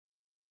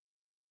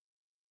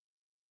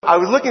I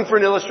was looking for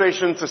an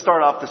illustration to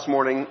start off this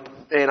morning,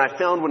 and I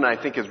found one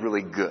I think is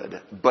really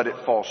good, but it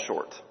falls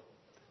short.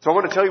 So I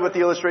want to tell you what the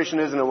illustration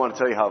is, and I want to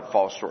tell you how it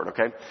falls short,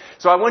 okay?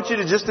 So I want you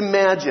to just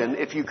imagine,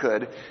 if you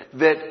could,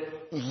 that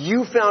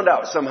you found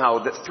out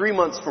somehow that 3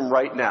 months from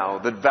right now,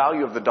 the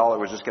value of the dollar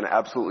was just going to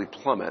absolutely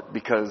plummet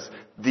because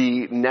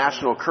the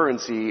national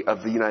currency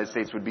of the United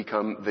States would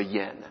become the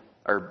yen.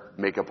 Or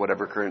make up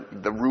whatever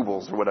the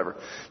rubles or whatever,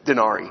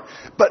 denarii.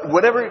 But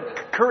whatever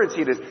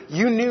currency it is,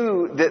 you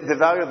knew that the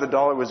value of the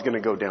dollar was going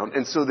to go down.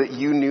 And so that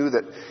you knew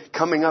that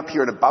coming up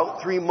here in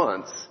about 3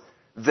 months,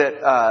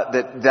 that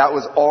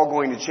was all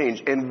going to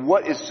change. And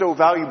what is so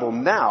valuable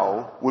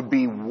now would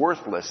be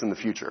worthless in the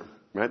future,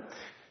 right?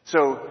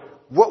 So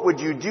what would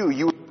you do?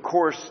 You would, of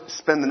course,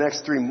 spend the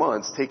next 3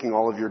 months taking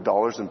all of your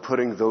dollars and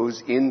putting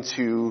those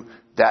into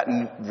that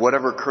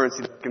whatever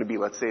currency it's going to be.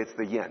 Let's say it's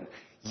the yen.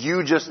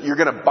 You're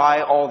going to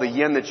buy all the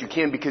yen that you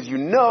can because you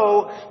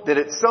know that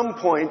at some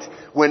point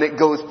when it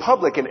goes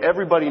public and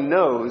everybody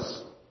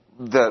knows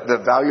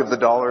the value of the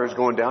dollar is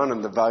going down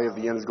and the value of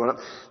the yen is going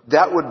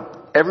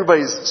up,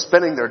 everybody's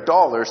spending their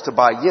dollars to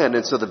buy yen,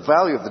 and so the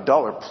value of the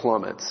dollar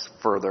plummets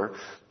further.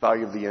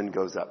 Value of the yen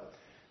goes up.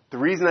 The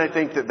reason I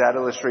think that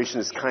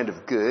illustration is kind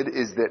of good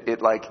is that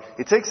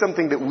it takes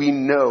something that we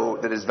know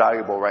that is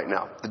valuable right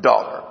now. The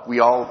dollar. We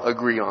all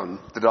agree on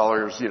the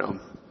dollar's,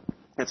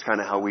 it's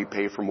kind of how we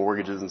pay for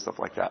mortgages and stuff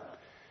like that.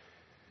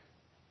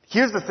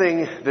 Here's the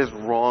thing that's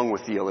wrong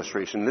with the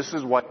illustration. This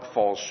is what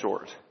falls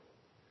short.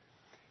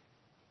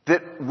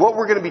 That what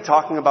we're going to be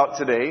talking about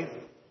today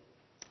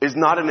is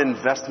not an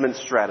investment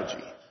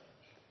strategy.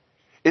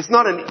 It's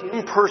not an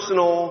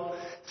impersonal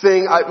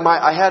thing.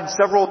 I had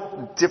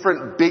several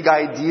different big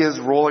ideas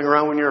rolling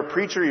around. When you're a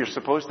preacher, you're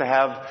supposed to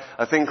have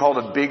a thing called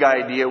a big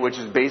idea, which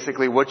is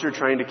basically what you're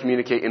trying to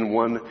communicate in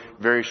one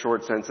very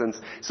short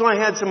sentence. So I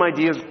had some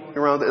ideas rolling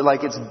around,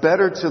 like it's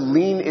better to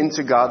lean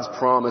into God's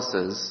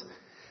promises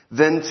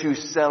than to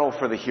settle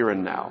for the here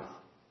and now.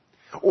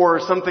 Or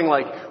something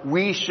like,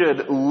 we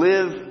should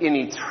live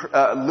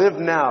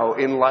now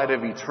in light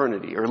of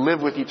eternity, or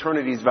live with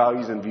eternity's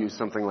values and views,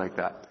 something like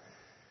that.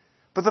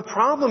 But the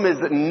problem is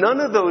that none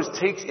of those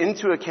takes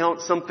into account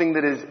something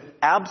that is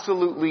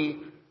absolutely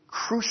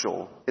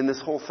crucial in this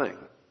whole thing.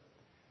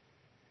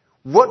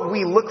 What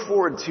we look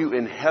forward to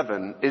in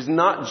heaven is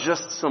not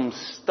just some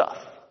stuff.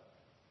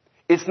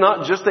 It's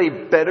not just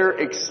a better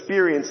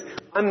experience.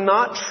 I'm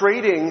not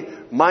trading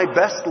my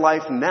best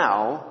life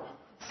now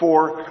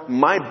for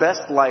my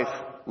best life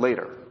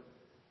later.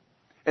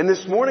 And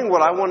this morning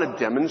what I want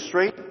to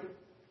demonstrate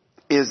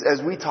is,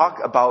 as we talk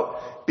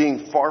about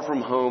being far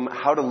from home,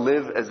 how to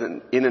live as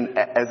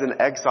an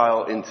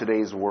exile in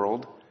today's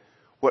world,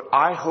 what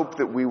I hope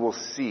that we will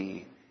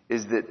see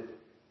is that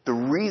the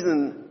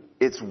reason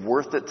it's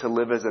worth it to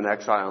live as an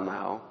exile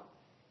now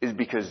is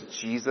because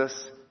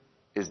Jesus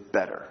is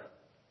better.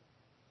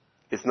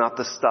 It's not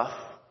the stuff.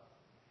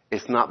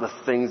 It's not the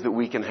things that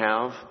we can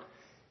have.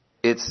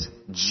 It's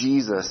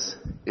Jesus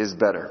is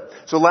better.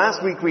 So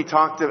last week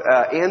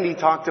Andy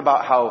talked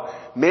about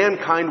how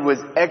mankind was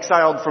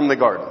exiled from the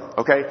garden.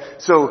 Okay?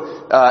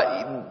 So,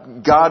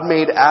 God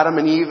made Adam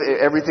and Eve.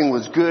 Everything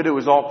was good. It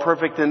was all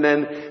perfect. And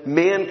then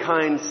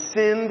mankind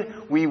sinned.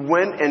 We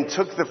went and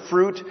took the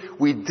fruit.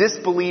 We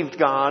disbelieved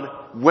God,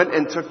 went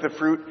and took the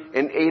fruit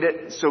and ate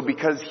it. So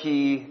because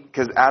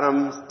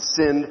Adam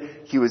sinned,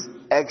 he was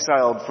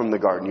exiled from the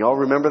garden. You all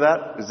remember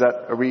that?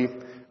 Are we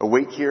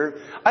awake here?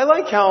 I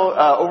like how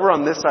over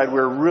on this side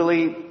we're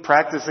really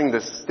practicing the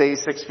stay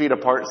 6 feet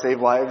apart, save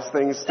lives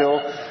thing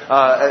still.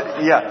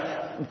 Yeah.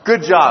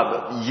 Good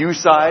job, you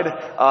side.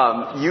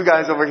 You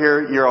guys over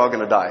here, you're all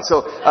going to die.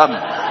 So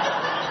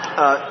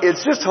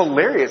it's just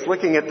hilarious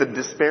looking at the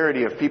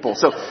disparity of people.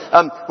 So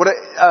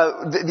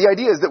the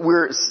idea is that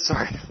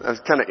I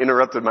kind of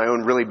interrupted my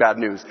own really bad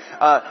news.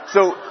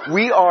 So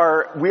we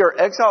are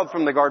exiled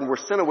from the garden. We're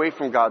sent away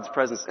from God's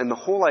presence. And the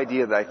whole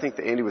idea that I think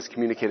that Andy was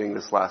communicating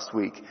this last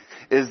week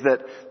is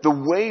that the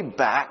way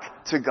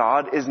back to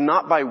God is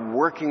not by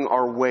working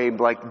our way,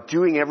 like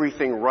doing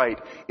everything right.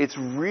 It's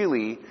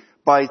really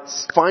by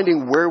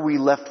finding where we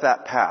left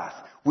that path.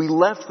 We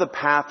left the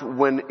path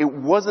when it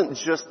wasn't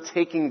just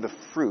taking the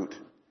fruit.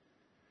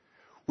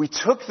 We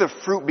took the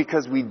fruit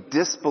because we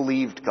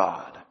disbelieved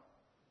God.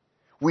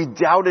 We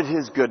doubted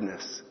His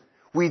goodness.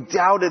 We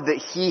doubted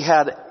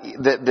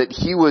that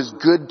He was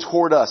good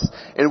toward us.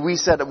 And we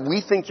said, we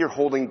think you're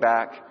holding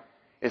back.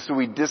 And so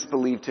we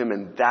disbelieved Him,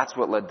 and that's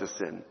what led to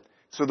sin.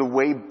 So the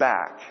way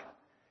back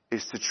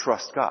is to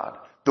trust God.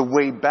 The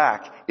way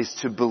back is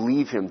to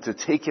believe Him, to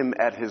take Him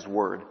at His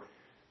word.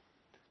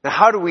 Now,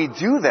 how do we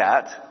do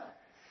that?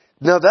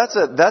 Now, that's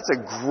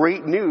a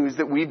great news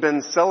that we've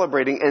been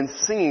celebrating and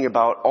singing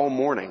about all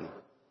morning.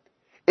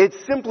 It's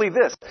simply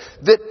this,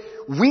 that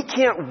we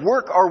can't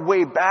work our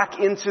way back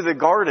into the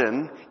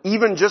garden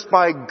even just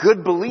by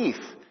good belief.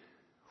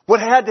 What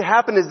had to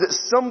happen is that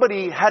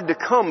somebody had to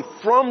come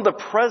from the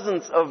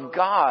presence of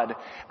God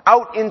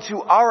out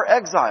into our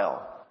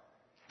exile.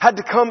 Had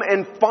to come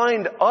and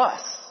find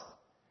us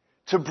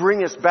to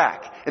bring us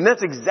back. And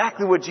that's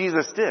exactly what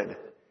Jesus did.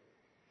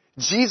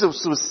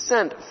 Jesus was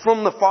sent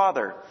from the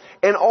Father.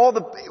 And all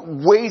the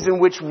ways in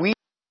which we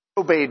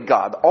obeyed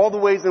God, all the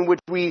ways in which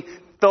we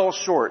fell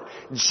short,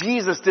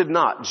 Jesus did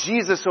not.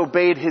 Jesus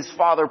obeyed his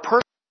Father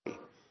perfectly.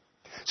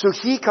 So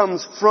he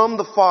comes from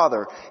the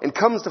Father and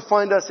comes to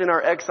find us in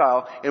our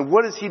exile. And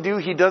what does he do?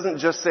 He doesn't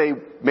just say,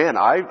 man,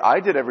 I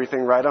did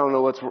everything right. I don't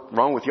know what's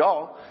wrong with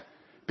y'all.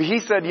 But he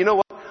said, you know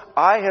what?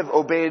 I have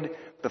obeyed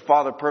the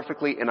Father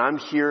perfectly, and I'm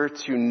here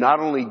to not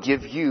only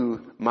give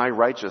you my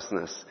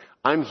righteousness,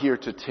 I'm here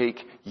to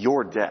take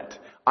your debt.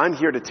 I'm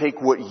here to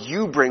take what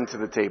you bring to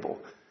the table.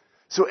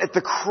 So at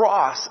the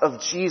cross of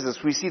Jesus,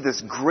 we see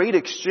this great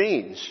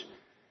exchange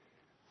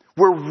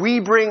where we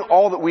bring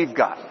all that we've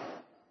got.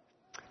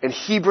 And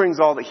he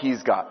brings all that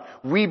he's got.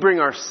 We bring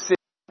our sin,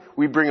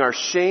 we bring our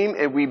shame,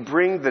 and we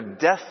bring the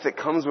death that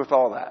comes with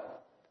all that.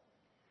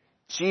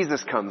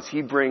 Jesus comes.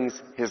 He brings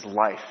his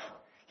life.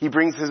 He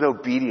brings his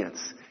obedience.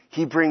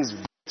 He brings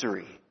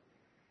victory.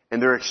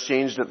 And they're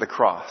exchanged at the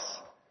cross.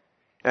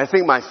 And I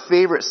think my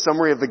favorite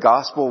summary of the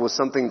gospel was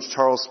something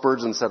Charles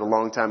Spurgeon said a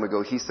long time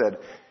ago. He said,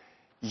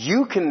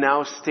 you can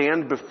now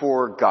stand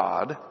before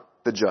God,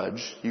 the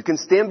judge. You can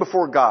stand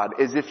before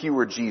God as if you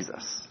were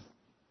Jesus.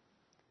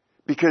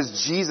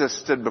 Because Jesus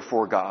stood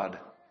before God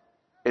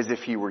as if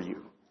he were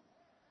you.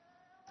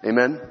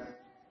 Amen?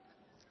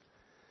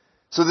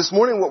 So this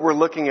morning what we're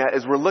looking at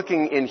is we're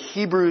looking in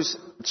Hebrews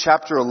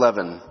chapter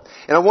 11.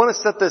 And I want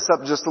to set this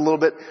up just a little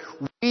bit.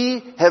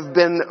 We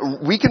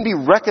can be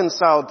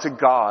reconciled to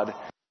God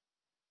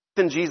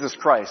in Jesus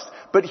Christ.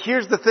 But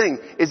here's the thing,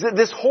 is that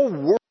this whole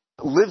world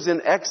lives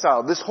in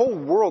exile. This whole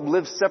world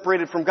lives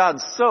separated from God.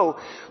 So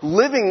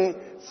living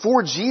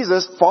for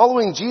Jesus,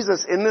 following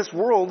Jesus in this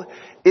world,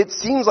 it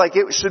seems like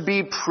it should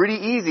be pretty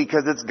easy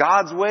because it's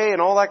God's way and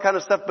all that kind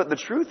of stuff. But the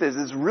truth is,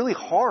 it's really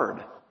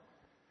hard.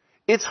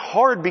 It's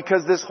hard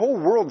because this whole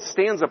world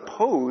stands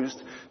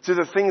opposed to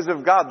the things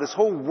of God. This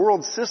whole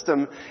world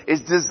system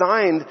is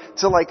designed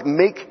to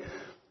make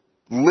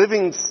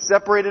living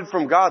separated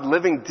from God,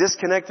 living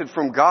disconnected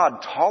from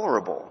God,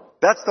 tolerable.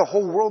 That's the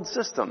whole world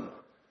system.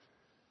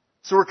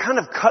 So we're kind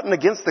of cutting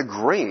against the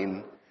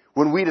grain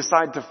when we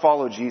decide to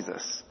follow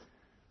Jesus.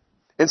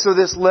 And so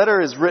this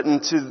letter is written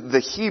to the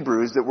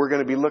Hebrews that we're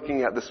going to be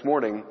looking at this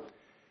morning.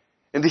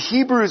 And the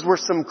Hebrews were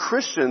some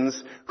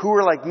Christians who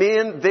were like,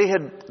 man, they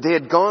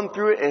had gone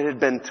through it. It had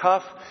been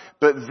tough,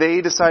 but they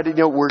decided,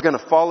 we're going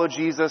to follow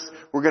Jesus.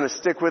 We're going to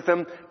stick with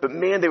him. But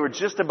man, they were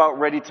just about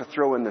ready to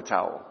throw in the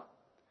towel.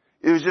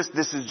 It was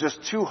this is just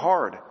too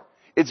hard.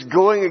 It's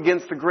going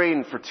against the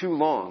grain for too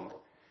long.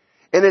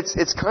 And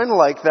it's kind of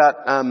like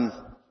that,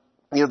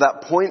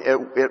 that point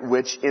at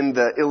which in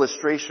the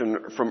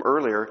illustration from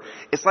earlier,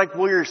 it's like,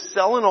 well, you're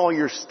selling all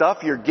your stuff,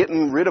 you're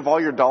getting rid of all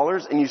your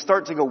dollars, and you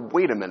start to go,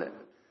 wait a minute.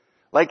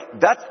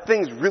 That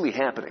thing's really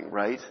happening,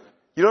 right?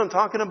 You know what I'm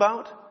talking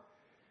about?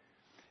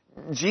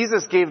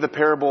 Jesus gave the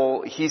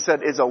parable, he said,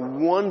 it's a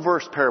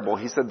one-verse parable.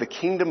 He said, the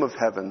kingdom of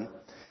heaven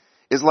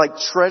is like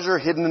treasure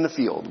hidden in the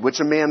field,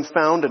 which a man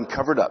found and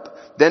covered up.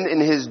 Then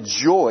in his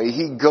joy,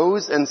 he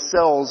goes and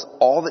sells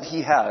all that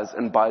he has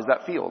and buys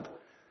that field.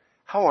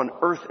 How on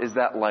earth is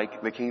that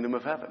like the kingdom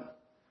of heaven?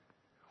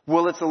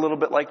 Well, it's a little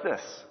bit like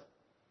this.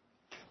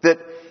 That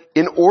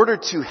in order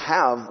to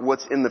have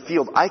what's in the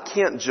field, I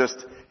can't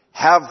just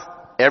have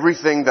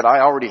everything that I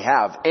already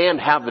have and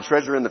have the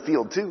treasure in the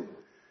field too.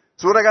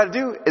 So what I got to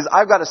do is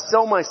I've got to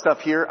sell my stuff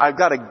here. I've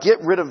got to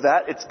get rid of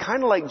that. It's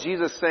kind of like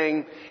Jesus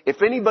saying,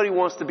 if anybody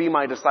wants to be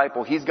my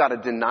disciple, he's got to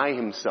deny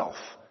himself,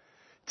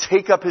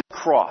 take up his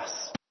cross,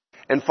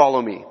 and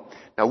follow me.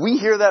 Now we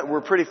hear that,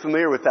 we're pretty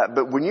familiar with that,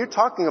 but when you're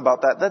talking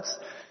about that,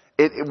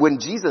 when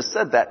Jesus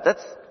said that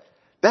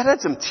had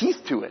some teeth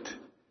to it.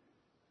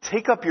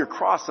 Take up your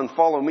cross and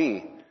follow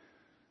me.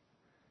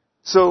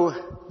 So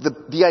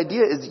the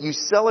idea is that you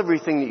sell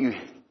everything that you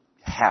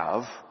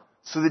have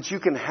so that you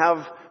can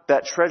have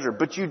that treasure.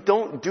 But you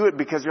don't do it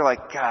because you're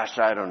like, gosh,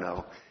 I don't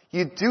know.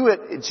 You do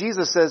it,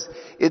 Jesus says,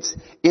 it's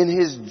in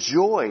his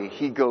joy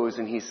he goes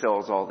and he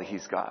sells all that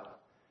he's got.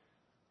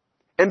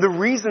 And the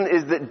reason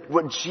is that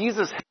what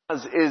Jesus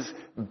has is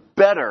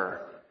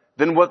better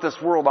than what this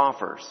world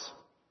offers.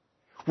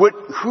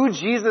 Who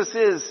Jesus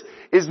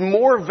is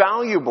more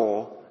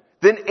valuable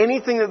than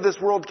anything that this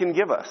world can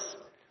give us.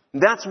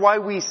 That's why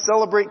we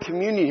celebrate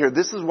communion here.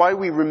 This is why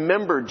we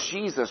remember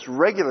Jesus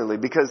regularly,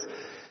 because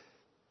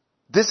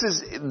this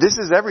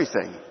is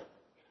everything.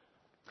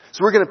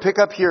 So we're going to pick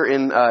up here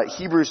in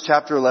Hebrews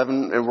chapter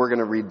 11, and we're going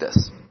to read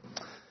this.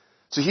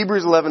 So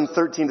Hebrews 11,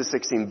 13 to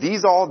 16.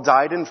 These all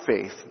died in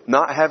faith,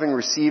 not having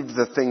received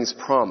the things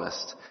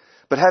promised,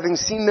 but having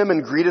seen them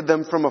and greeted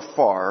them from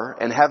afar,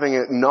 and having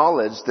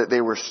acknowledged that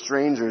they were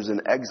strangers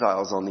and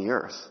exiles on the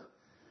earth.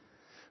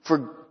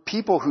 For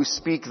people who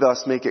speak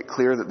thus make it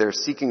clear that they're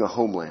seeking a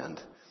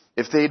homeland.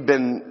 If they'd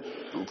been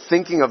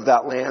thinking of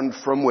that land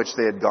from which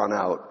they had gone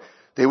out,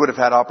 they would have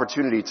had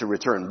opportunity to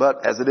return.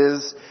 But as it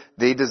is,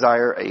 they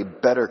desire a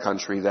better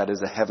country, that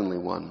is a heavenly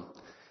one.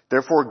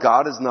 Therefore,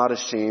 God is not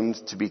ashamed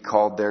to be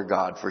called their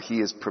God, for he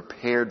has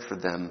prepared for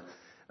them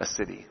a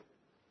city.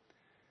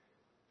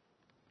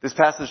 This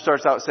passage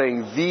starts out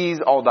saying, these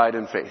all died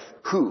in faith.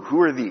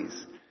 Who are these?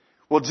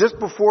 Well, just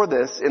before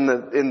this, in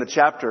the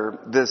chapter,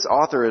 this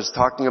author is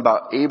talking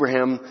about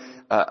Abraham,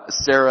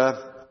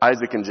 Sarah,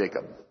 Isaac, and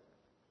Jacob.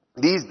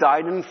 These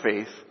died in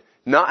faith,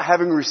 not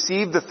having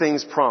received the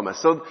things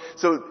promised. So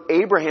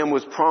Abraham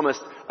was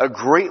promised a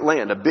great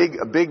land, a big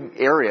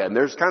area, and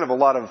there's kind of a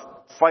lot of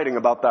fighting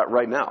about that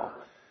right now.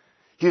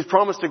 He was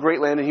promised a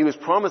great land, and he was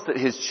promised that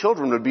his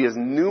children would be as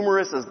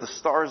numerous as the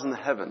stars in the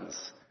heavens.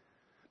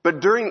 But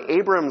during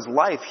Abraham's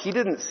life, he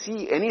didn't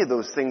see any of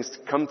those things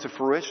come to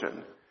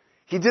fruition.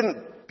 He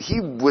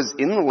was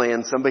in the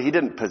land some, but he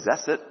didn't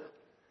possess it.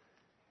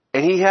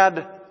 And he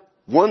had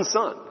one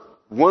son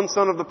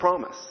of the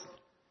promise.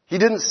 He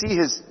didn't see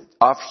his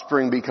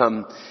offspring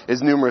become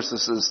as numerous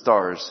as the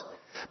stars.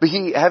 But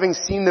he, having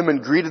seen them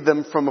and greeted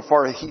them from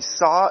afar, he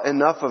saw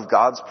enough of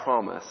God's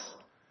promise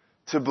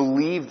to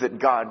believe that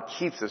God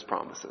keeps his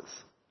promises.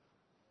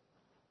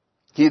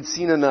 He had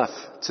seen enough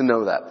to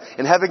know that.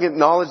 And having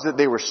acknowledged that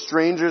they were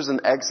strangers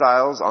and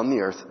exiles on the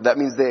earth, that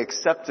means they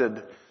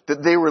accepted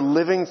that they were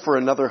living for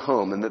another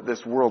home and that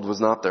this world was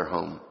not their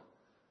home.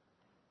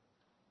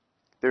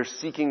 They're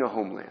seeking a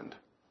homeland.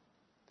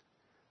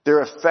 Their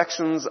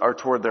affections are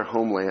toward their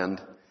homeland,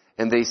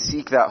 and they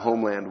seek that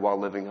homeland while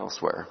living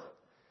elsewhere.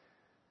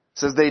 It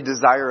says they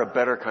desire a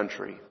better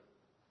country.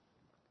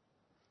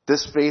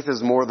 This faith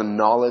is more than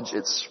knowledge.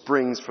 It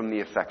springs from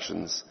the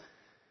affections.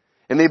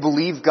 And they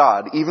believe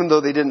God, even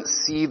though they didn't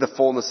see the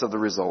fullness of the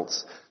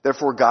results.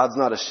 Therefore, God's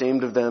not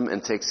ashamed of them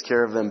and takes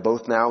care of them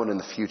both now and in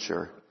the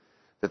future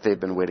that they've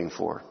been waiting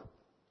for.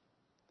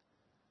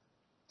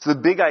 So the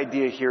big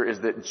idea here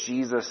is that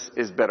Jesus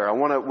is better.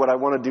 What I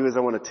want to do is I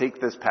want to take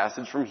this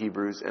passage from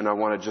Hebrews and I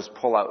want to just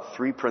pull out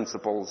 3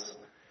 principles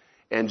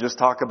and just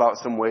talk about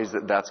some ways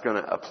that that's going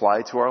to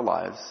apply to our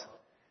lives.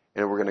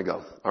 And we're going to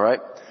go. All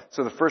right?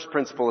 So the first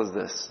principle is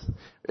this.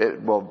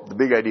 The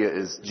big idea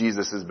is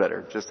Jesus is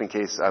better, just in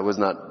case I was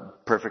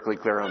not perfectly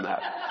clear on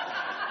that.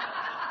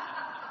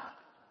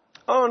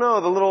 Oh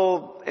no, the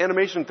little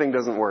animation thing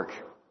doesn't work.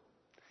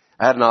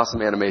 I had an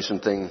awesome animation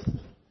thing.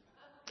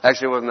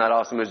 Actually, it wasn't that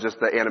awesome. It was just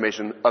the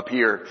animation up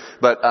here.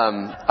 But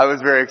I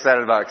was very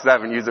excited about it because I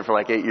haven't used it for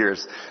like 8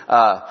 years.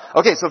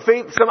 Okay, so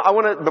faith.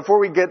 Before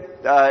we get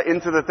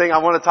into the thing, I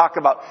want to talk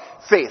about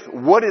faith.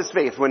 What is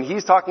faith? When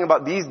he's talking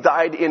about these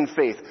died in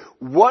faith,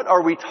 what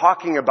are we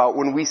talking about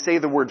when we say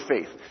the word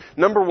faith?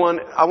 Number one,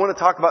 I want to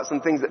talk about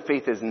some things that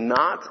faith is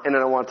not, and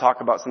then I want to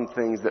talk about some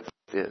things that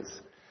faith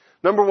is.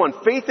 Number one,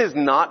 faith is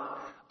not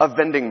a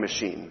vending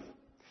machine.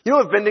 You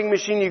know a vending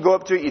machine, you go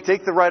up to it, you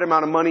take the right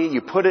amount of money,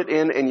 you put it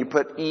in, and you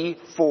put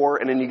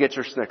E4, and then you get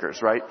your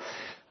Snickers, right?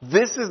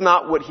 This is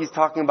not what he's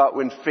talking about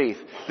in faith.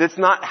 That's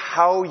not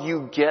how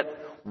you get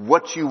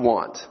what you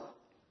want.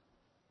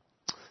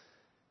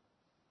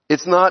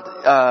 It's not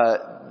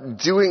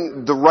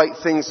doing the right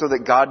thing so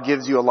that God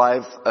gives you a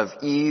life of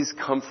ease,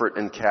 comfort,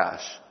 and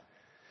cash.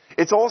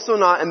 It's also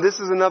not, and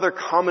this is another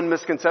common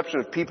misconception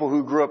of people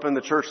who grew up in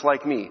the church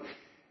like me,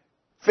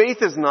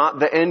 faith is not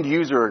the end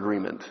user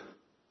agreement.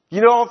 You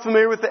know, all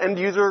familiar with the end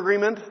user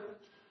agreement?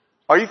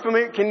 Are you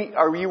familiar?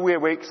 Are you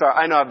awake? Sorry,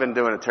 I know I've been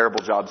doing a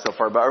terrible job so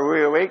far, but are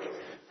we awake?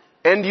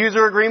 End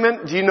user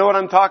agreement? Do you know what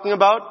I'm talking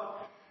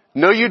about?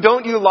 No, you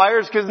don't, you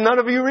liars, because none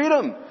of you read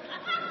them.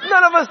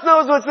 None of us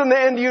knows what's in the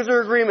end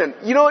user agreement.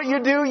 You know what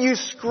you do? You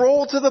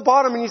scroll to the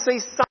bottom and you say,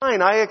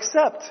 sign, I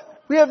accept.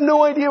 We have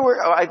no idea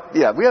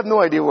we have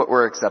no idea what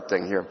we're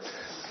accepting here.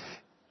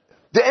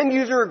 The end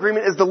user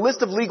agreement is the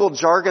list of legal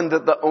jargon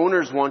that the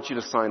owners want you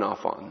to sign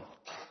off on.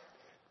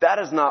 That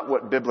is not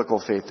what biblical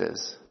faith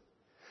is.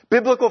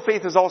 Biblical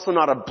faith is also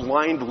not a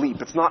blind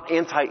leap. It's not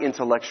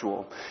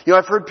anti-intellectual. You know,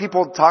 I've heard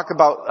people talk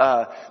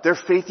about their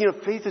faith. You know,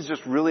 faith is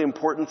just really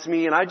important to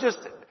me, and I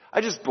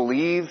just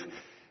believe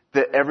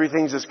that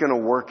everything's just going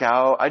to work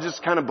out. I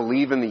just kind of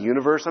believe in the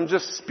universe. I'm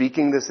just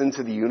speaking this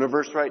into the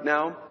universe right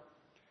now.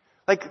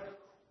 Like,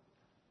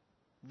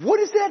 what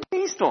is that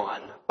based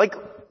on? Like,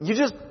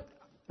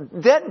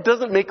 that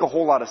doesn't make a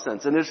whole lot of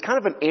sense. And there's kind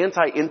of an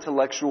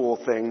anti-intellectual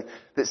thing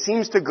that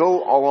seems to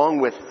go along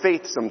with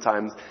faith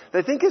sometimes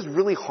that I think is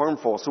really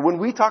harmful. So when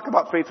we talk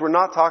about faith, we're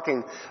not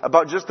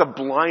about just a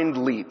blind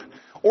leap.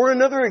 Or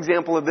another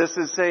example of this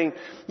is saying,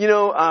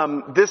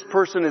 this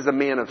person is a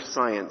man of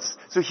science.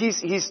 So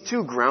he's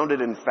too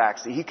grounded in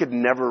facts that he could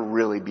never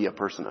really be a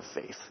person of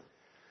faith.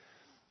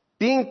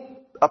 Being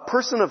a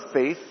person of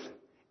faith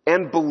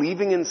and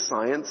believing in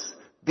science,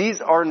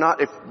 these are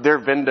not, if they're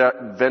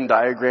Venn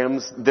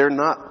diagrams, they're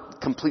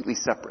not completely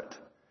separate,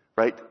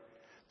 right?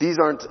 These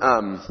aren't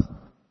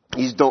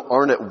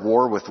at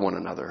war with one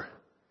another.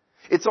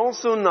 It's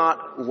also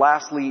not,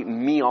 lastly,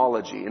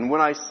 meology. And when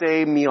I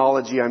say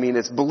meology, I mean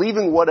it's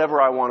believing whatever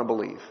I want to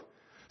believe.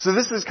 So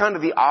this is kind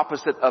of the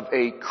opposite of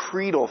a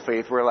creedal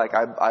faith where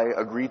I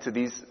agree to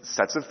these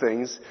sets of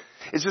things.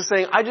 It's just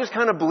saying I just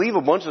kind of believe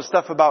a bunch of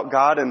stuff about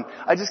God and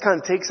I just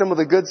kind of take some of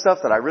the good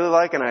stuff that I really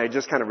like and I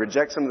just kind of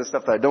reject some of the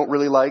stuff that I don't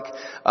really like.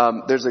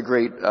 There's a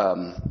great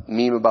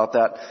meme about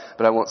that,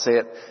 but I won't say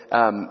it.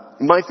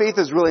 My faith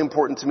is really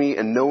important to me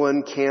and no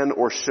one can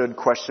or should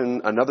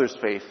question another's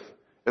faith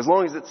as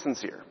long as it's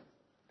sincere.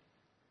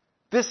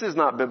 This is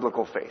not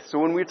biblical faith. So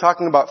when we're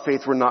talking about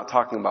faith, we're not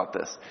talking about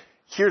this.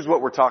 Here's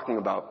what we're talking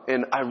about.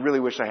 And I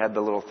really wish I had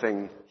the little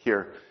thing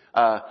here.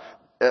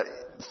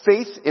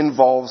 Faith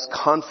involves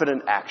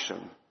confident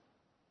action.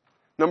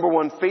 Number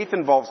one, faith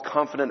involves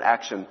confident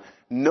action.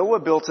 Noah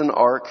built an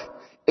ark.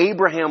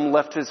 Abraham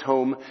left his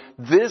home.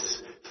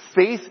 This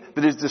faith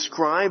that is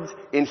described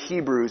in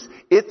Hebrews,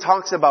 it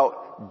talks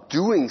about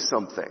doing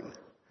something.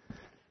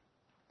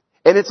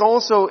 And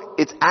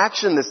it's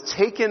action that's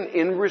taken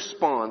in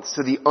response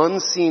to the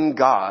unseen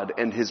God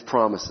and His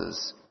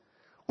promises.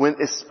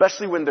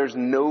 Especially when there's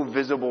no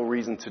visible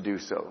reason to do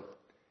so.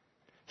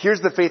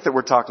 Here's the faith that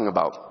we're talking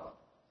about.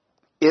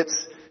 It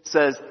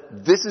says,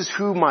 this is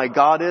who my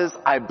God is.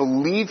 I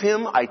believe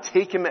Him. I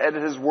take Him at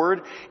His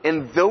word.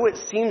 And though it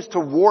seems to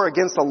war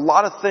against a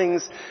lot of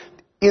things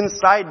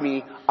inside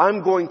me,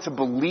 I'm going to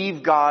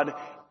believe God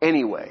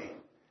anyway.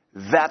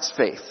 That's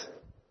faith.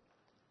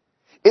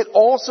 It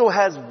also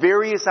has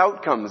various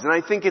outcomes, and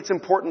I think it's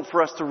important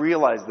for us to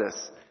realize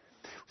this.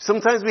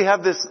 Sometimes we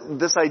have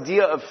this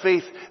idea of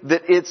faith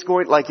that it's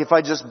going, like if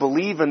I just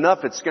believe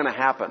enough, it's going to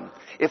happen.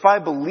 If I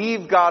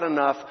believe God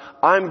enough,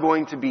 I'm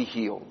going to be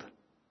healed.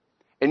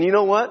 And you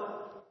know what?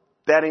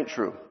 That ain't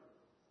true.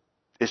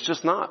 It's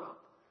just not.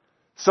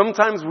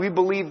 Sometimes we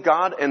believe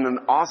God and an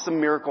awesome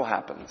miracle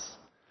happens.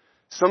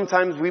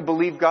 Sometimes we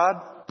believe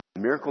God,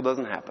 the miracle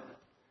doesn't happen.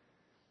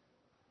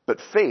 But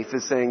faith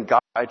is saying,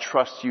 God, I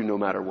trust you no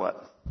matter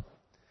what.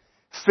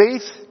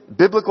 Faith,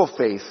 biblical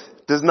faith,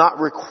 does not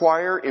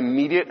require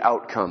immediate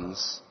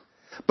outcomes,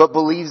 but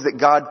believes that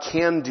God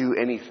can do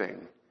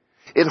anything.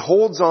 It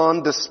holds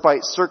on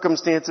despite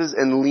circumstances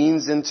and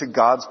leans into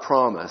God's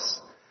promise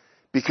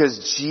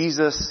because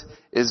Jesus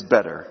is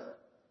better.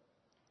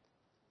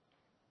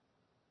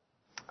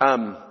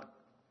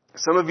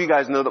 Some of you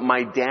guys know that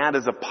my dad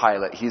is a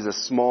pilot. He's a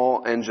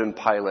small engine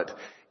pilot.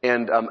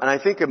 And I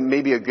think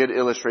maybe a good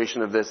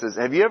illustration of this is,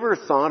 have you ever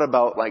thought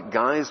about like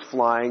guys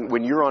flying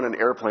when you're on an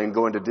airplane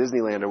going to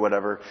Disneyland or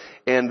whatever,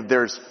 and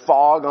there's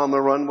fog on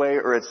the runway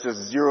or it's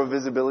just zero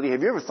visibility?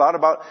 Have you ever thought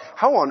about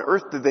how on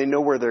earth do they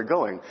know where they're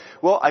going?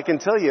 Well, I can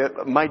tell you,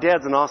 my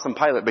dad's an awesome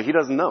pilot, but he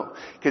doesn't know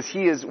because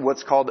he is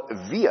what's called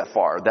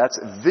VFR. That's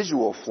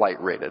visual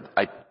flight rated.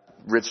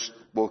 Rich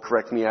will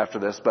correct me after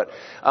this, but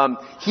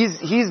he's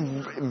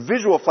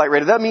visual flight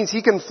rated. That means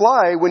he can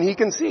fly when he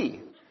can see.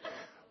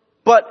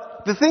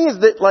 But the thing is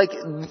that, like,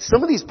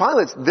 some of these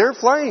pilots, they're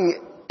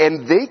flying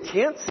and they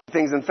can't see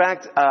things. In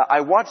fact,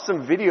 I watched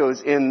some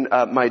videos in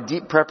my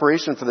deep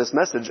preparation for this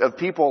message of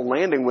people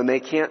landing when they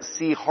can't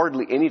see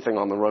hardly anything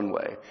on the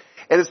runway.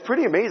 And it's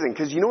pretty amazing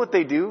because you know what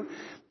they do?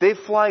 They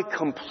fly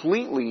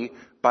completely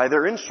by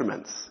their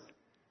instruments.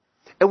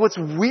 And what's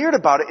weird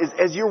about it is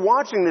as you're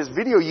watching this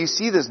video, you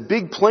see this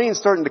big plane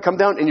starting to come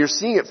down and you're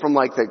seeing it from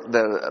like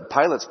the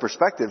pilot's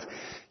perspective.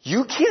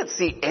 You can't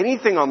see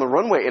anything on the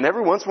runway, and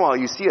every once in a while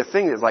you see a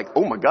thing that's like,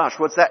 oh my gosh,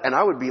 what's that? And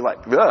I would be like,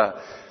 ugh.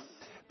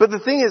 But the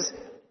thing is,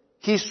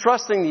 he's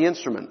trusting the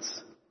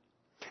instruments.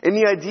 And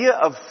the idea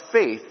of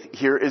faith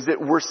here is that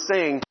we're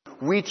saying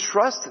we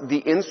trust the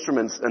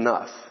instruments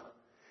enough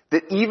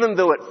that even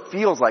though it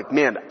feels like,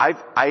 man,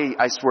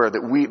 I swear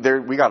that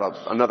we got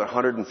another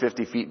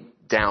 150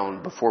 feet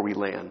down before we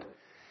land.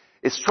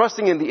 It's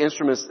trusting in the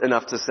instruments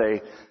enough to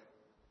say,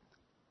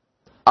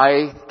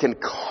 I can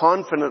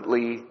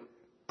confidently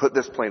put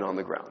this plane on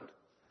the ground.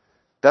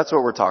 That's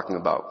what we're talking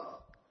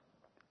about.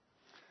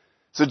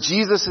 So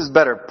Jesus is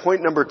better.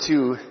 Point number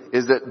 2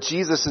 is that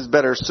Jesus is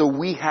better, so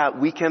we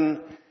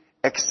can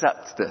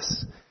accept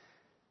this.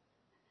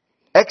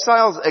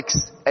 Exiles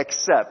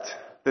accept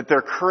that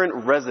their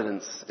current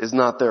residence is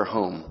not their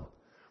home.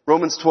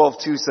 Romans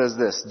 12:2 says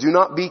this, do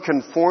not be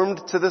conformed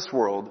to this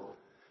world,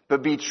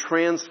 but be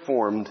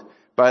transformed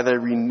by the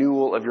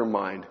renewal of your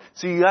mind.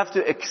 So you have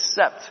to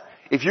accept,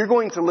 if you're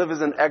going to live as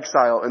an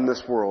exile in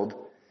this world,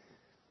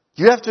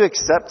 you have to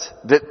accept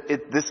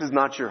that this is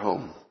not your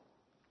home.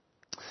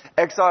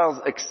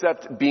 Exiles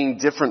accept being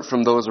different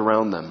from those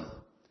around them.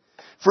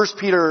 1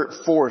 Peter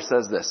 4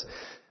 says this,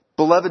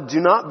 beloved, do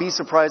not be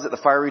surprised at the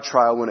fiery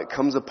trial when it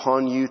comes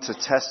upon you to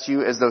test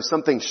you as though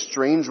something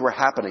strange were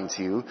happening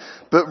to you,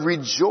 but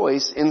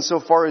rejoice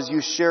insofar as you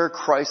share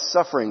Christ's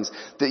sufferings,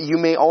 that you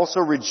may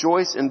also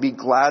rejoice and be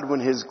glad when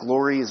His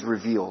glory is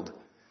revealed.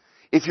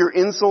 If you're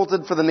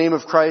insulted for the name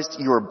of Christ,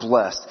 you are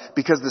blessed,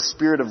 because the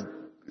Spirit of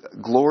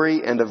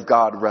glory and of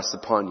God rests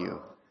upon you.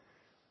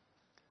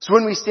 So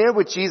when we stand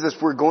with Jesus,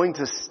 we're going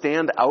to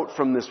stand out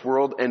from this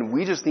world, and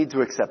we just need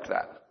to accept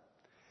that.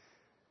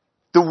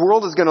 The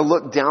world is going to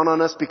look down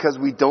on us because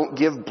we don't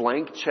give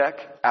blank check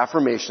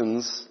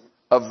affirmations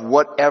of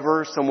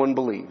whatever someone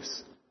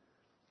believes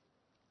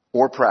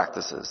or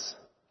practices.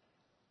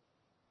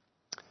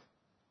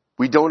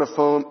 We don't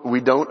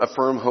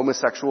affirm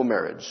homosexual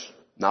marriage,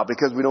 not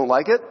because we don't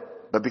like it,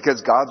 but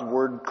because God's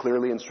word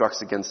clearly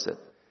instructs against it.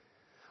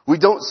 We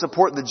don't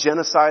support the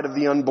genocide of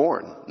the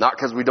unborn, not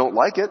because we don't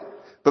like it,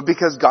 but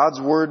because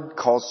God's word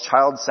calls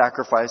child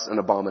sacrifice an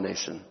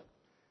abomination.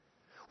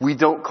 We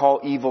don't call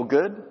evil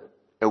good,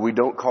 and we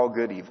don't call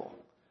good evil.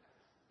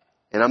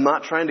 And I'm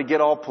not trying to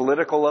get all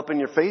political up in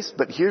your face,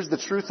 but here's the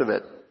truth of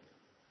it.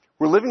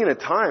 We're living in a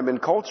time and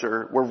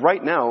culture where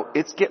right now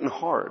it's getting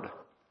hard.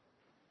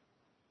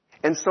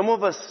 And some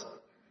of us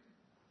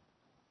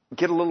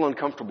get a little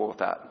uncomfortable with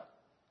that.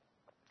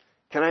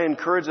 Can I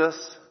encourage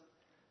us?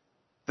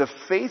 The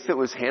faith that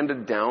was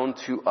handed down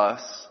to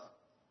us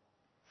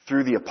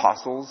through the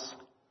apostles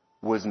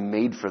was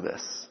made for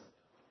this.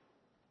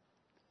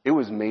 It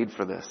was made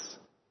for this.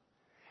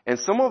 And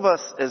some of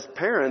us as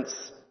parents,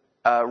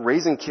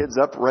 raising kids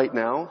up right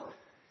now,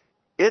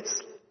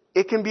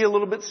 it can be a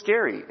little bit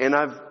scary. And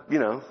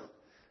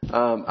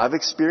I've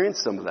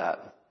experienced some of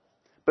that.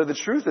 But the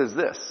truth is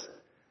this.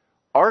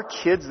 Our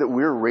kids that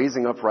we're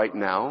raising up right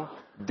now,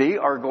 they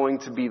are going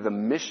to be the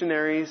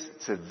missionaries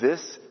to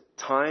this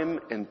time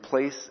and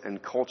place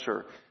and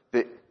culture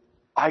that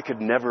I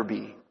could never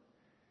be.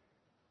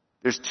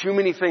 There's too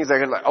many things I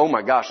could oh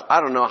my gosh,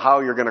 I don't know how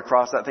you're going to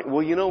cross that thing.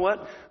 Well, you know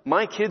what?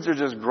 My kids are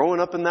just growing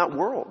up in that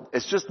world.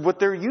 It's just what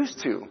they're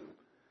used to.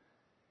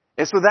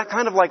 And so that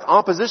kind of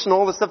opposition,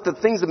 all the stuff, the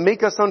things that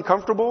make us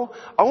uncomfortable,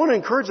 I want to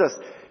encourage us.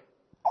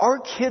 Our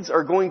kids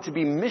are going to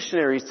be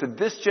missionaries to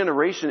this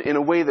generation in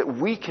a way that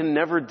we can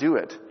never do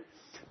it.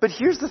 But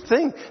here's the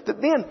thing,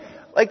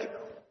 that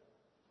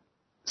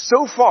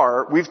so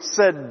far we've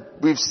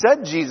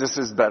said Jesus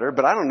is better,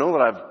 but I don't know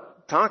that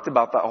I've talked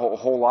about that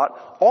whole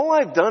lot. All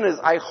I've done is,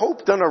 I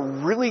hope, done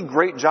a really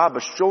great job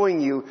of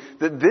showing you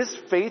that this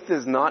faith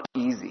is not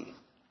easy.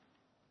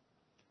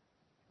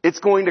 It's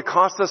going to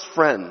cost us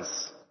friends.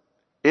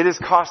 It has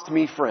cost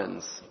me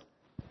friends.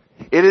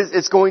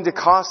 It's going to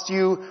cost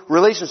you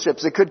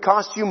relationships. It could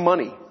cost you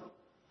money.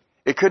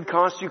 It could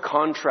cost you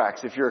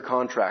contracts if you're a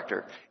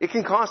contractor. It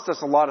can cost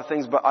us a lot of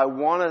things, but I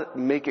want to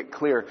make it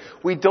clear.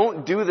 We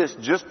don't do this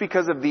just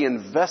because of the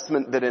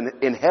investment that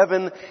in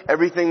heaven,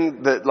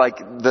 everything that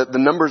the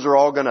numbers are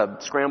all going to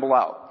scramble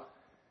out.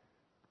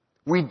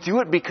 We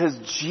do it because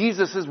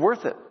Jesus is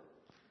worth it.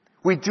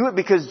 We do it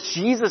because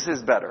Jesus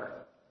is better.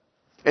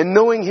 And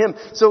knowing Him.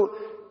 So,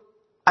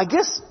 I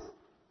guess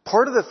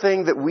part of the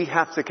thing that we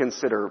have to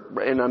consider,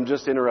 and I'm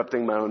just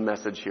interrupting my own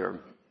message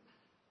here.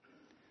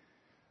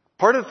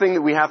 Part of the thing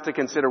that we have to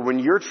consider when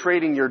you're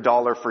trading your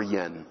dollar for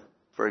yen,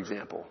 for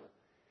example,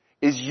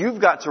 is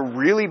you've got to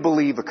really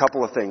believe a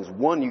couple of things.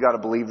 One, you got to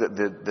believe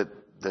that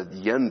the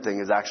yen thing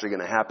is actually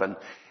going to happen.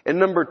 And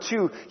number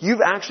two, you've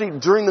actually,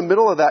 during the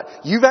middle of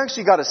that, you've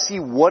actually got to see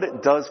what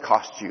it does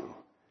cost you.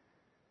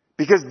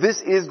 Because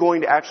this is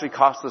going to actually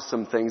cost us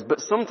some things. But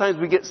sometimes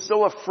we get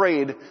so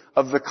afraid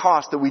of the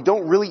cost that we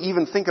don't really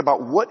even think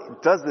about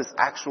what does this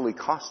actually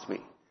cost me.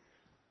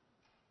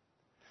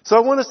 So I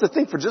want us to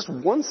think for just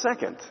 1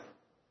 second.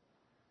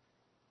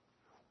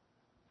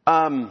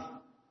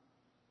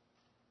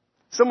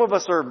 Some of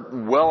us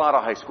are well out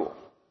of high school.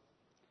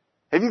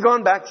 Have you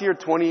gone back to your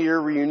 20-year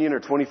reunion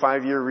or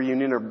 25-year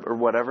reunion or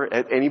whatever?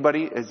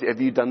 Anybody? Have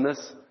you done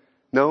this?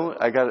 No?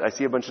 I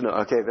see a bunch of no.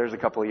 Okay, there's a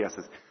couple of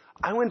yeses.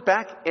 I went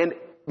back and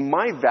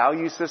my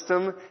value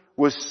system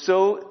was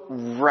so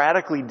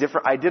radically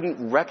different. I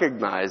didn't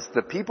recognize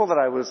the people that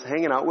I was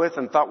hanging out with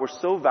and thought were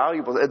so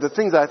valuable. The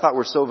things that I thought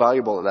were so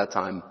valuable at that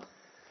time.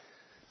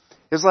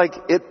 It's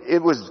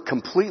it was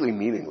completely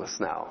meaningless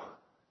now.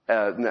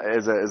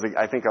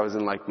 I think I was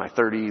in my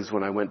 30s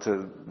when I went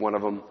to one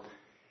of them.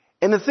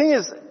 And the thing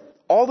is,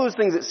 all those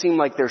things that seem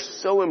like they're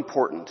so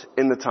important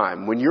in the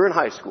time, when you're in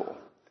high school,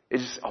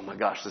 it's just, oh my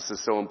gosh, this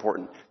is so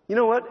important. You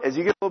know what? As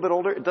you get a little bit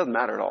older, it doesn't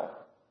matter at all.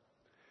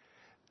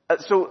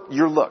 So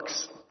your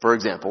looks, for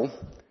example,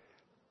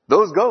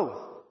 those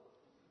go.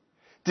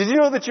 Did you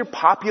know that your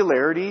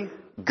popularity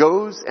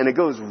goes, and it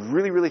goes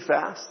really, really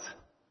fast?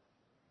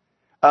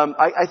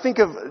 I think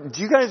of,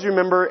 do you guys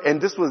remember,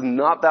 and this was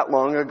not that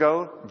long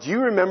ago, do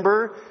you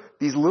remember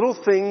these little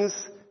things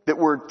that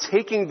were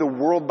taking the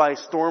world by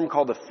storm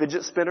called a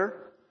fidget spinner?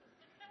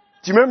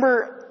 Do you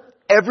remember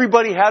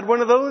everybody had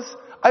one of those?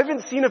 I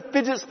haven't seen a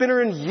fidget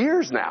spinner in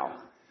years now.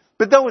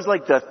 But that was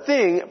the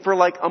thing for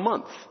a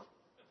month.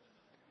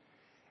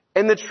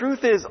 And the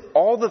truth is,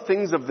 all the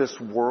things of this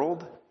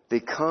world, they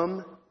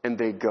come and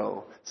they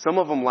go. Some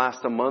of them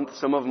last a month,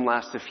 some of them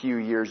last a few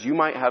years. You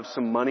might have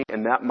some money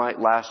and that might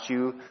last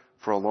you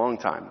for a long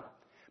time.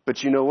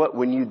 But you know what?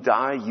 When you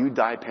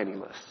die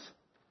penniless.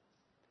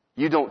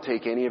 You don't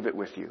take any of it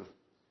with you.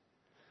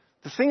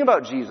 The thing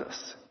about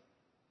Jesus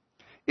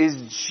is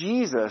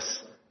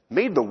Jesus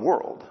made the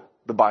world,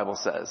 the Bible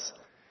says.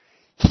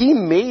 He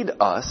made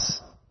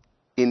us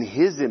in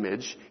His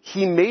image.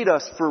 He made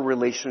us for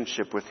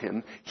relationship with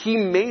Him. He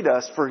made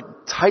us for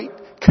tight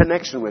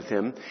connection with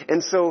Him.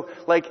 And so,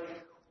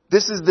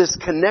 this is this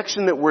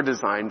connection that we're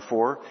designed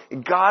for.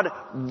 God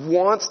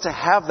wants to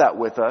have that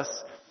with us.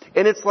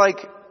 And it's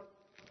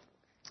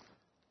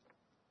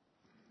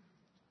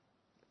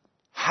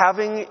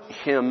having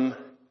Him,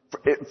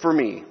 for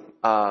me,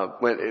 a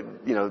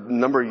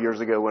number of years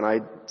ago when I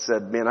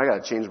said, man, I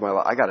gotta change my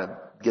life. I gotta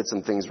get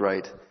some things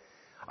right.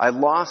 I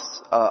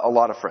lost a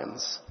lot of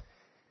friends.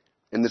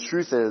 And the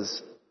truth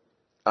is,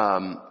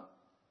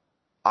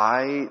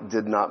 I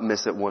did not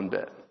miss it one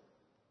bit.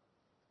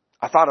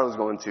 I thought I was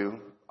going to.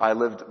 I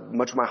lived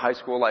much of my high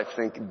school life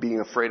being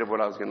afraid of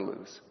what I was going to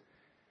lose.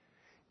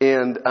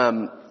 And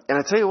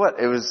I tell you what,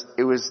 it was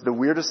the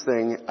weirdest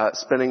thing,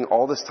 spending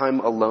all this time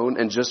alone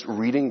and just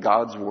reading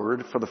God's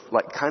word for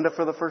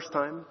the first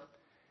time.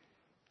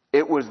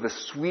 It was the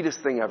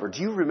sweetest thing ever.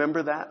 Do you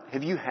remember that?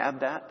 Have you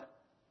had that?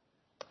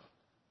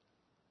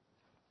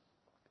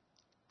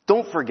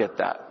 Don't forget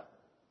that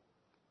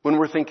when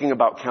we're thinking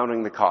about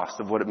counting the cost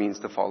of what it means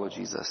to follow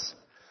Jesus.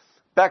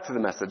 Back to the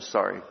message,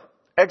 sorry.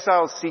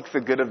 Exiles seek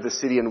the good of the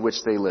city in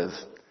which they live.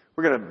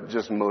 We're going to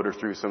just motor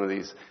through some of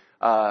these.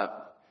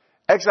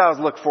 Exiles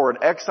look forward.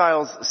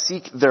 Exiles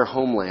seek their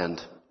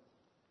homeland.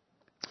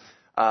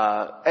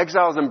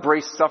 Exiles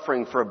embrace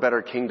suffering for a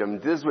better kingdom.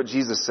 This is what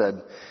Jesus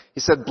said. He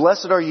said,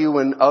 "Blessed are you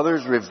when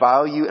others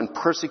revile you and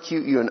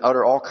persecute you and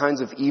utter all kinds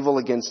of evil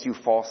against you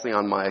falsely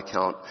on my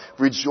account.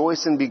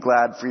 Rejoice and be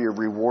glad, for your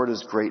reward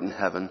is great in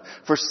heaven.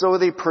 For so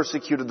they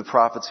persecuted the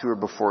prophets who were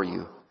before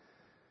you."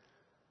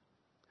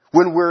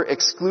 When we're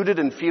excluded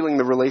and feeling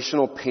the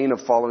relational pain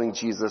of following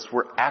Jesus,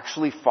 we're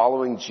actually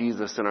following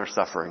Jesus in our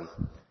suffering.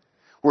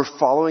 We're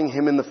following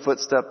him in the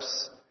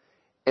footsteps,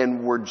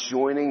 and we're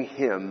joining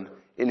him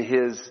in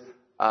his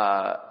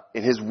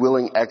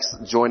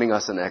joining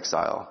us in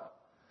exile.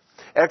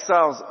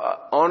 Exiles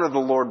honor the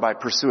Lord by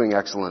pursuing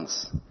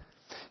excellence.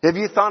 Have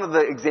you thought of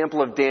the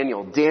example of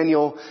Daniel?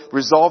 Daniel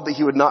resolved that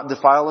he would not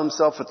defile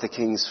himself with the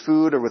king's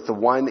food or with the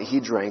wine that he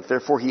drank.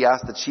 Therefore, he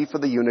asked the chief of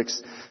the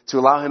eunuchs to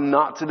allow him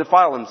not to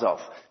defile himself.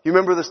 You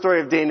remember the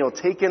story of Daniel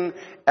taken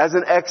as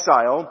an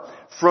exile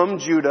from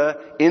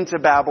Judah into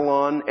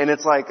Babylon. And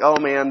it's like, oh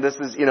man, this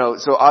is,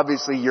 so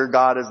obviously your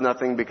God is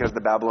nothing because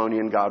the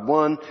Babylonian God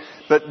won.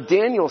 But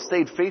Daniel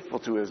stayed faithful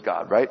to his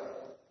God, right?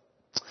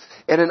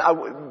 And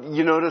then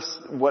you notice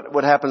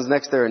what happens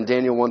next there in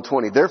Daniel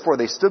 1:20. Therefore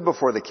they stood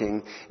before the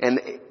king, and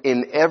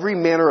in every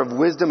manner of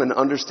wisdom and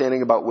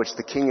understanding about which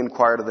the king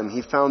inquired of them,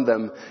 he found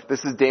them,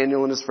 this is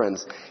Daniel and his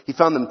friends, he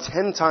found them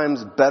 10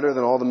 times better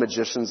than all the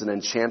magicians and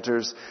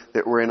enchanters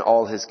that were in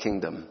all his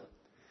kingdom.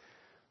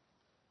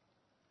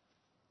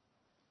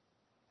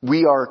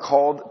 We are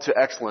called to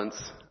excellence,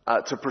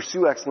 to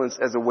pursue excellence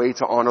as a way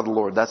to honor the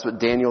Lord. That's what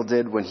Daniel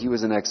did when he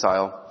was in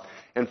exile.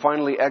 And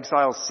finally,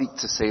 exiles seek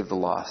to save the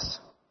lost.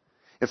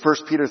 In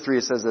 1 Peter 3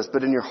 it says this,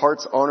 "But in your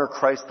hearts honor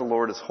Christ the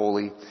Lord as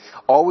holy,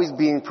 always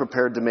being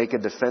prepared to make a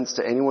defense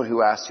to anyone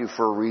who asks you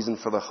for a reason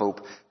for the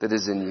hope that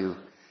is in you.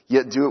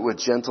 Yet do it with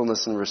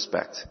gentleness and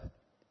respect."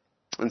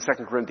 In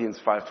 2 Corinthians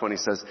 5:20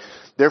 says,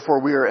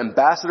 "Therefore we are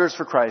ambassadors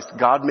for Christ,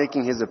 God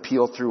making his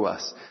appeal through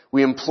us.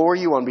 We implore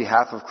you on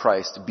behalf of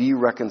Christ, be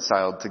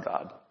reconciled to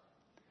God."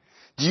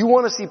 Do you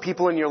want to see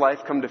people in your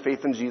life come to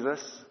faith in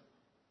Jesus?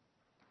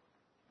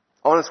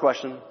 Honest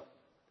question.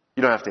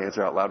 You don't have to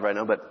answer out loud right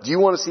now, but do you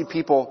want to see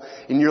people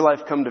in your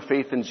life come to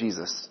faith in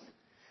Jesus?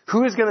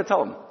 Who is going to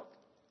tell them?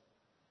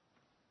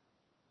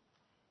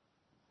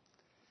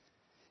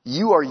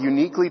 You are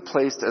uniquely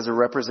placed as a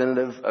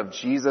representative of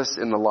Jesus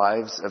in the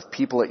lives of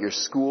people at your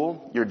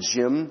school, your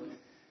gym,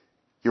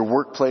 your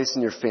workplace,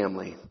 and your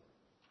family.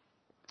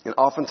 And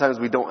oftentimes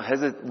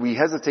we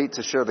hesitate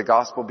to share the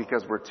gospel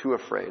because we're too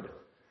afraid.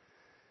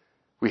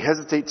 We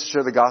hesitate to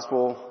share the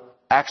gospel,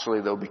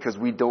 actually though, because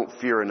we don't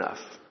fear enough.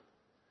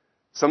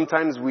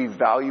 Sometimes we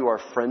value our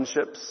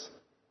friendships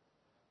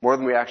more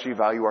than we actually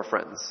value our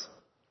friends.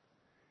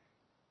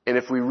 And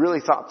if we really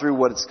thought through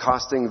what it's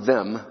costing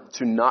them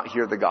to not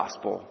hear the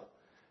gospel,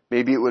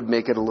 maybe it would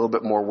make it a little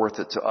bit more worth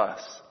it to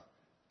us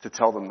to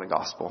tell them the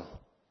gospel.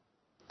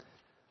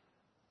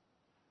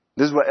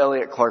 This is what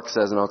Elliot Clark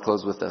says, and I'll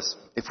close with this.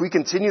 "If we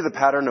continue the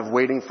pattern of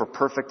waiting for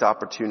perfect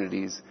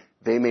opportunities,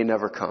 they may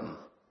never come.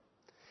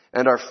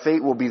 And our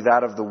fate will be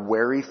that of the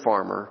wary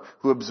farmer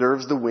who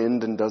observes the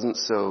wind and doesn't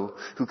sow,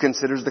 who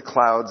considers the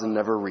clouds and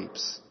never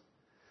reaps.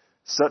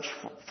 Such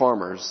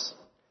farmers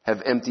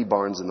have empty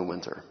barns in the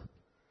winter."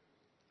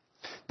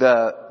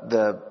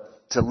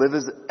 To live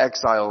as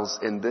exiles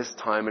in this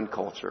time and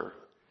culture,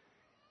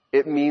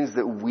 it means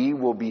that we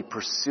will be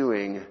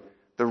pursuing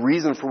the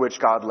reason for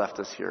which God left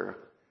us here,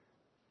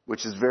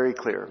 which is very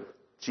clear.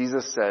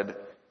 Jesus said,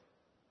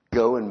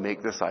 "Go and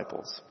make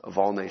disciples of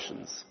all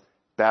nations,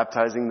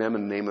 baptizing them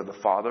in the name of the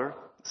Father,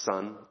 the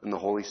Son, and the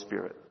Holy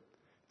Spirit,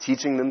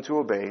 teaching them to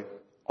obey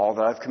all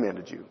that I've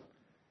commanded you.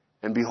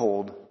 And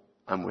behold,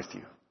 I'm with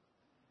you."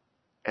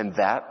 And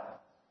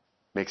that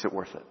makes it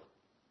worth it.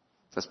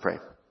 Let's pray.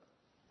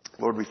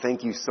 Lord, we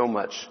thank you so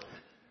much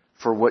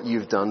for what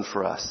you've done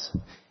for us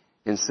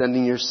in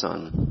sending your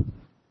Son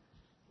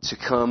to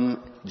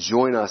come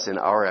join us in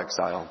our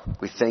exile.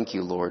 We thank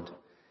you, Lord.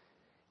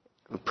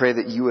 We pray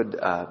that you would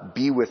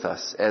be with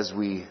us as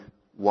we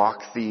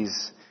walk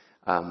these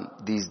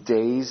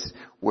days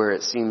where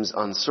it seems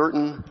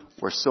uncertain,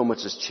 where so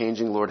much is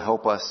changing. Lord,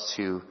 help us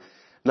to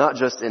not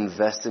just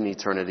invest in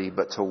eternity,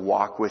 but to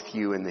walk with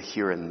you in the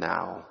here and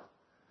now.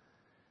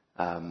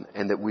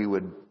 And that we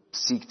would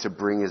seek to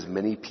bring as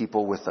many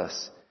people with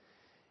us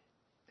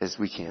as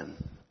we can.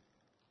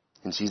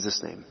 In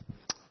Jesus' name,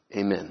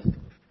 amen.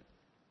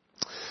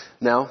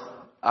 Now,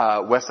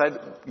 Westside,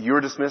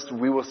 you're dismissed.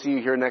 We will see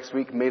you here next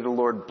week. May the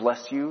Lord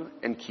bless you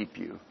and keep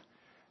you.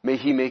 May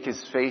He make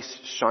His face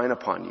shine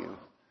upon you.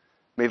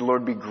 May the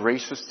Lord be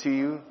gracious to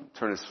you,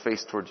 turn His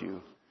face toward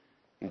you,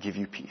 and give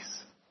you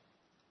peace.